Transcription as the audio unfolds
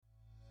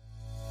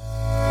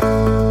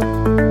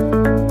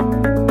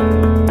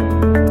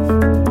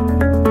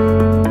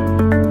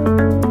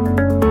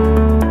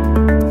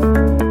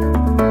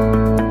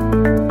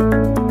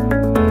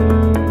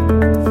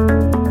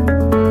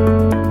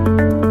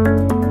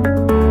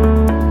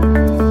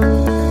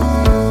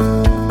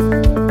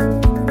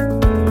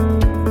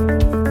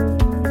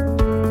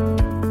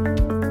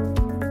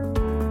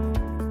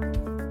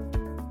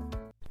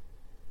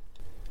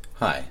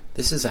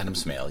This is Adam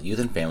Smale, Youth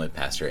and Family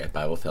Pastor at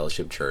Bible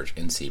Fellowship Church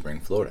in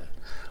Sebring, Florida.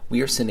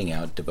 We are sending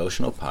out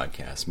devotional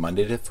podcasts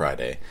Monday to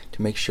Friday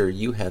to make sure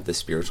you have the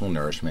spiritual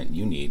nourishment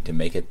you need to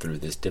make it through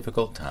this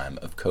difficult time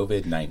of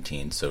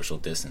COVID-19 social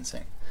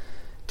distancing.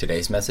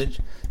 Today's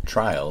message,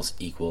 Trials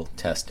Equal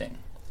Testing.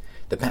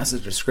 The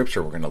passage of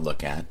Scripture we're going to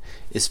look at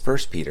is 1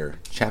 Peter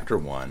chapter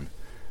 1,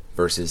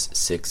 verses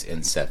 6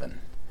 and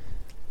 7.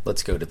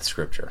 Let's go to the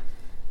Scripture.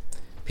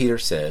 Peter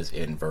says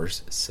in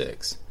verse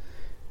 6,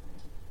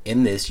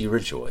 "In this you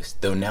rejoice,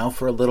 though now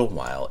for a little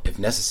while, if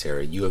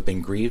necessary, you have been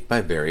grieved by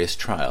various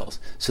trials,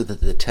 so that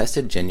the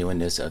tested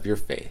genuineness of your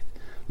faith,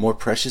 more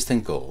precious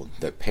than gold,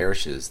 that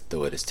perishes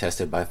though it is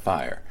tested by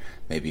fire,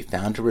 may be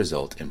found to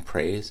result in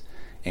praise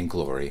and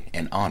glory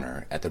and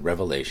honor at the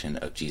revelation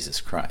of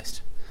Jesus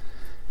Christ."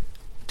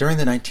 During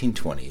the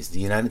 1920s, the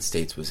United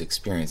States was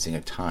experiencing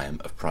a time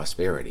of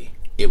prosperity.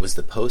 It was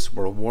the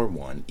post-World War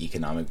I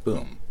economic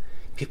boom.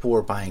 People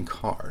were buying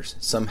cars.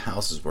 Some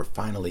houses were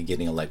finally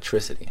getting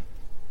electricity.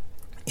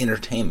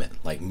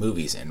 Entertainment, like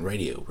movies and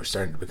radio, were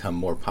starting to become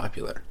more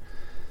popular.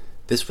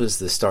 This was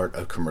the start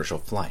of commercial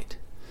flight.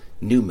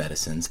 New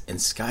medicines and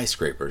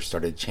skyscrapers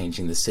started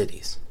changing the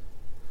cities.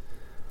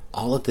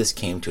 All of this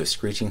came to a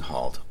screeching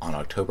halt on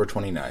October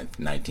 29,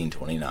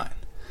 1929.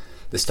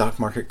 The stock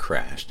market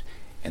crashed,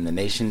 and the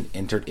nation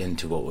entered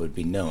into what would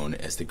be known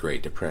as the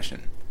Great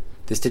Depression.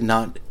 This did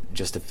not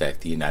just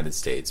affect the United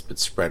States, but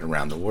spread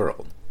around the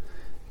world.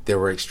 There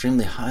were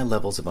extremely high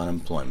levels of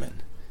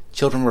unemployment.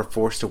 Children were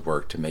forced to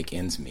work to make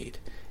ends meet,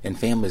 and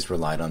families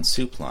relied on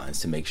soup lines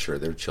to make sure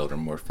their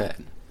children were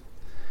fed.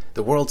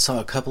 The world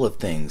saw a couple of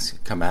things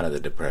come out of the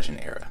Depression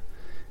era.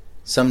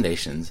 Some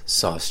nations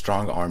saw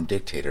strong-armed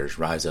dictators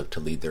rise up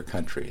to lead their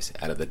countries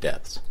out of the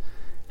depths.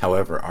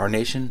 However, our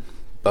nation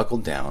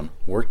buckled down,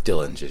 worked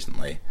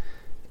diligently,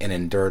 and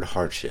endured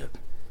hardship,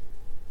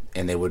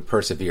 and they would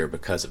persevere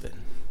because of it.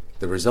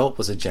 The result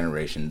was a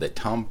generation that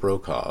Tom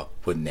Brokaw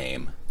would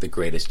name the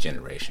greatest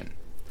generation.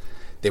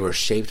 They were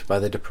shaped by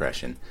the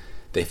Depression.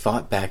 They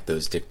fought back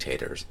those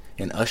dictators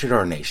and ushered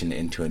our nation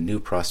into a new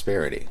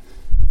prosperity.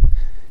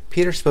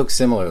 Peter spoke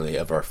similarly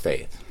of our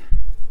faith.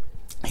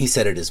 He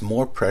said it is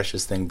more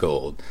precious than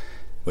gold,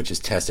 which is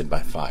tested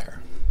by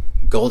fire.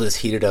 Gold is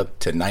heated up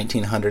to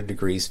 1900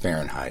 degrees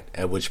Fahrenheit,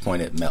 at which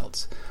point it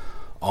melts.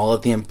 All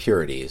of the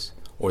impurities,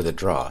 or the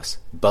dross,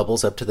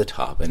 bubbles up to the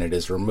top and it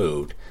is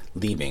removed,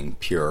 leaving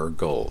pure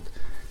gold.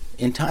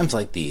 In times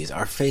like these,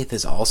 our faith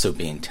is also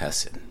being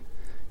tested.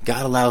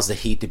 God allows the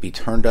heat to be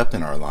turned up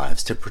in our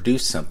lives to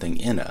produce something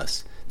in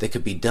us that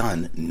could be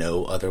done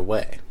no other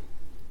way.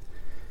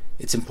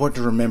 It's important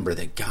to remember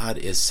that God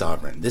is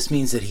sovereign. This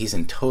means that He's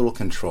in total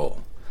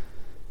control.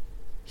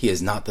 He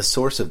is not the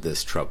source of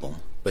this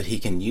trouble, but He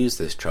can use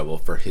this trouble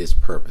for His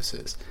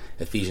purposes.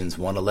 Ephesians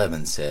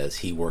 1:11 says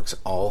He works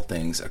all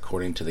things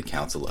according to the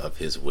counsel of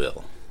His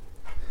will.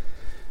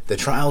 The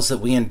trials that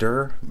we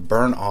endure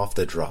burn off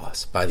the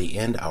dross. By the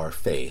end, our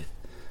faith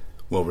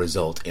will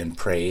result in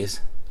praise,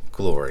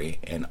 glory,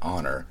 and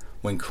honor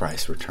when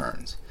Christ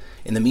returns.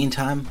 In the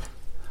meantime,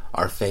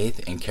 our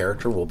faith and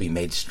character will be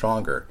made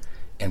stronger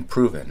and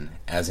proven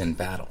as in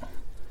battle.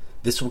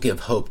 This will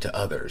give hope to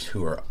others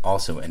who are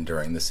also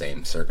enduring the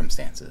same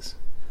circumstances.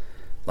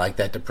 Like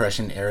that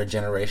Depression-era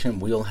generation,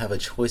 we will have a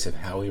choice of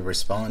how we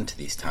respond to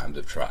these times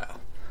of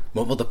trial.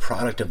 What will the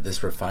product of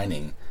this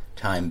refining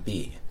time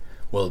be?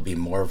 Will it be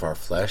more of our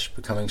flesh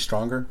becoming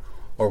stronger,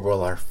 or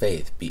will our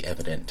faith be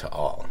evident to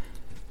all?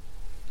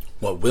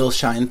 What will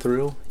shine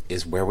through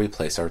is where we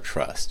place our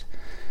trust.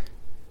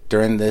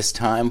 During this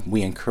time,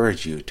 we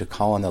encourage you to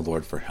call on the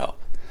Lord for help.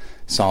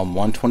 Psalm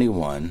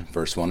 121,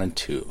 verse 1 and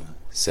 2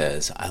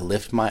 says, "I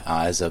lift my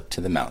eyes up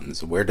to the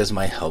mountains. Where does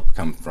my help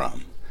come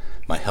from?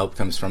 My help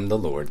comes from the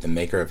Lord, the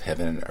maker of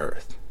heaven and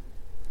earth."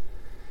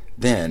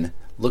 Then,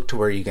 look to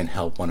where you can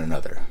help one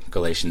another.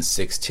 Galatians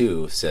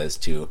 6:2 says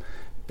to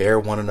bear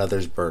one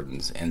another's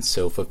burdens and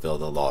so fulfill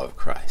the law of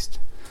Christ.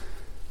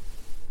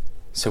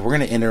 So we're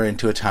going to enter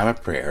into a time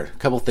of prayer. A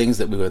couple things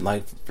that we would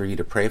like for you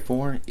to pray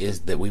for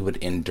is that we would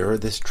endure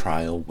this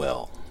trial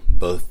well,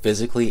 both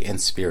physically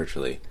and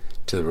spiritually,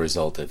 to the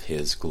result of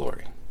His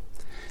glory.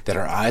 That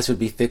our eyes would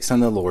be fixed on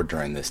the Lord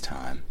during this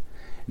time,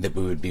 that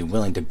we would be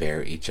willing to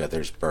bear each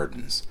other's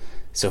burdens.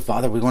 So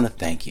Father, we want to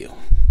thank you.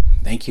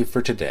 Thank you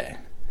for today.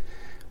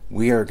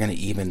 We are going to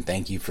even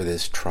thank you for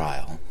this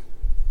trial,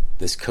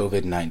 this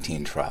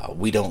COVID-19 trial.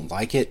 We don't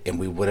like it, and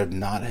we would have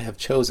not have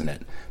chosen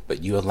it,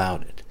 but you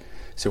allowed it.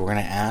 So we're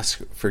going to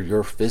ask for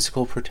your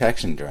physical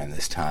protection during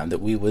this time, that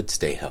we would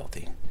stay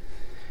healthy,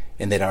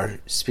 and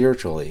that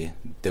spiritually,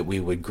 that we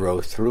would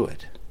grow through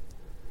it.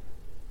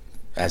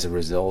 As a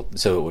result,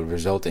 so it would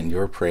result in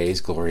your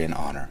praise, glory, and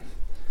honor.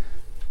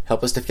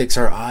 Help us to fix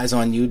our eyes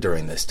on you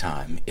during this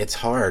time. It's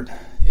hard.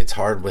 It's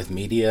hard with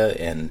media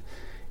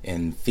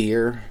and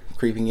fear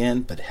creeping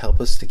in, but help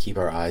us to keep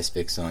our eyes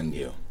fixed on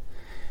you.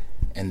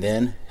 And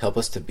then help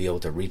us to be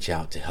able to reach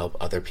out to help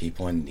other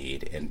people in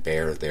need and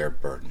bear their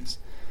burdens.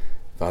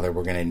 Father,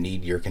 we're going to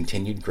need your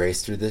continued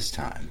grace through this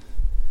time.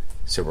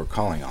 So we're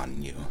calling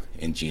on you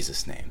in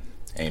Jesus' name.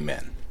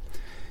 Amen.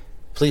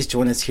 Please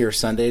join us here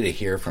Sunday to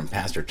hear from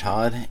Pastor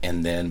Todd,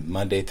 and then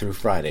Monday through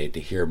Friday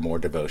to hear more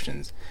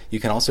devotions. You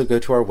can also go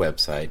to our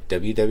website,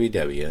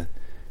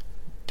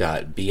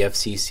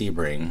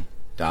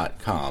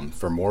 www.bfcsebring.com,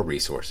 for more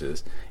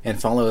resources,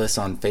 and follow us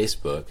on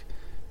Facebook,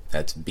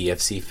 that's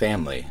BFC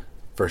Family,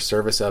 for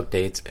service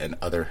updates and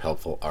other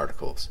helpful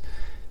articles.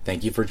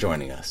 Thank you for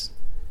joining us.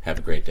 Have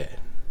a great day.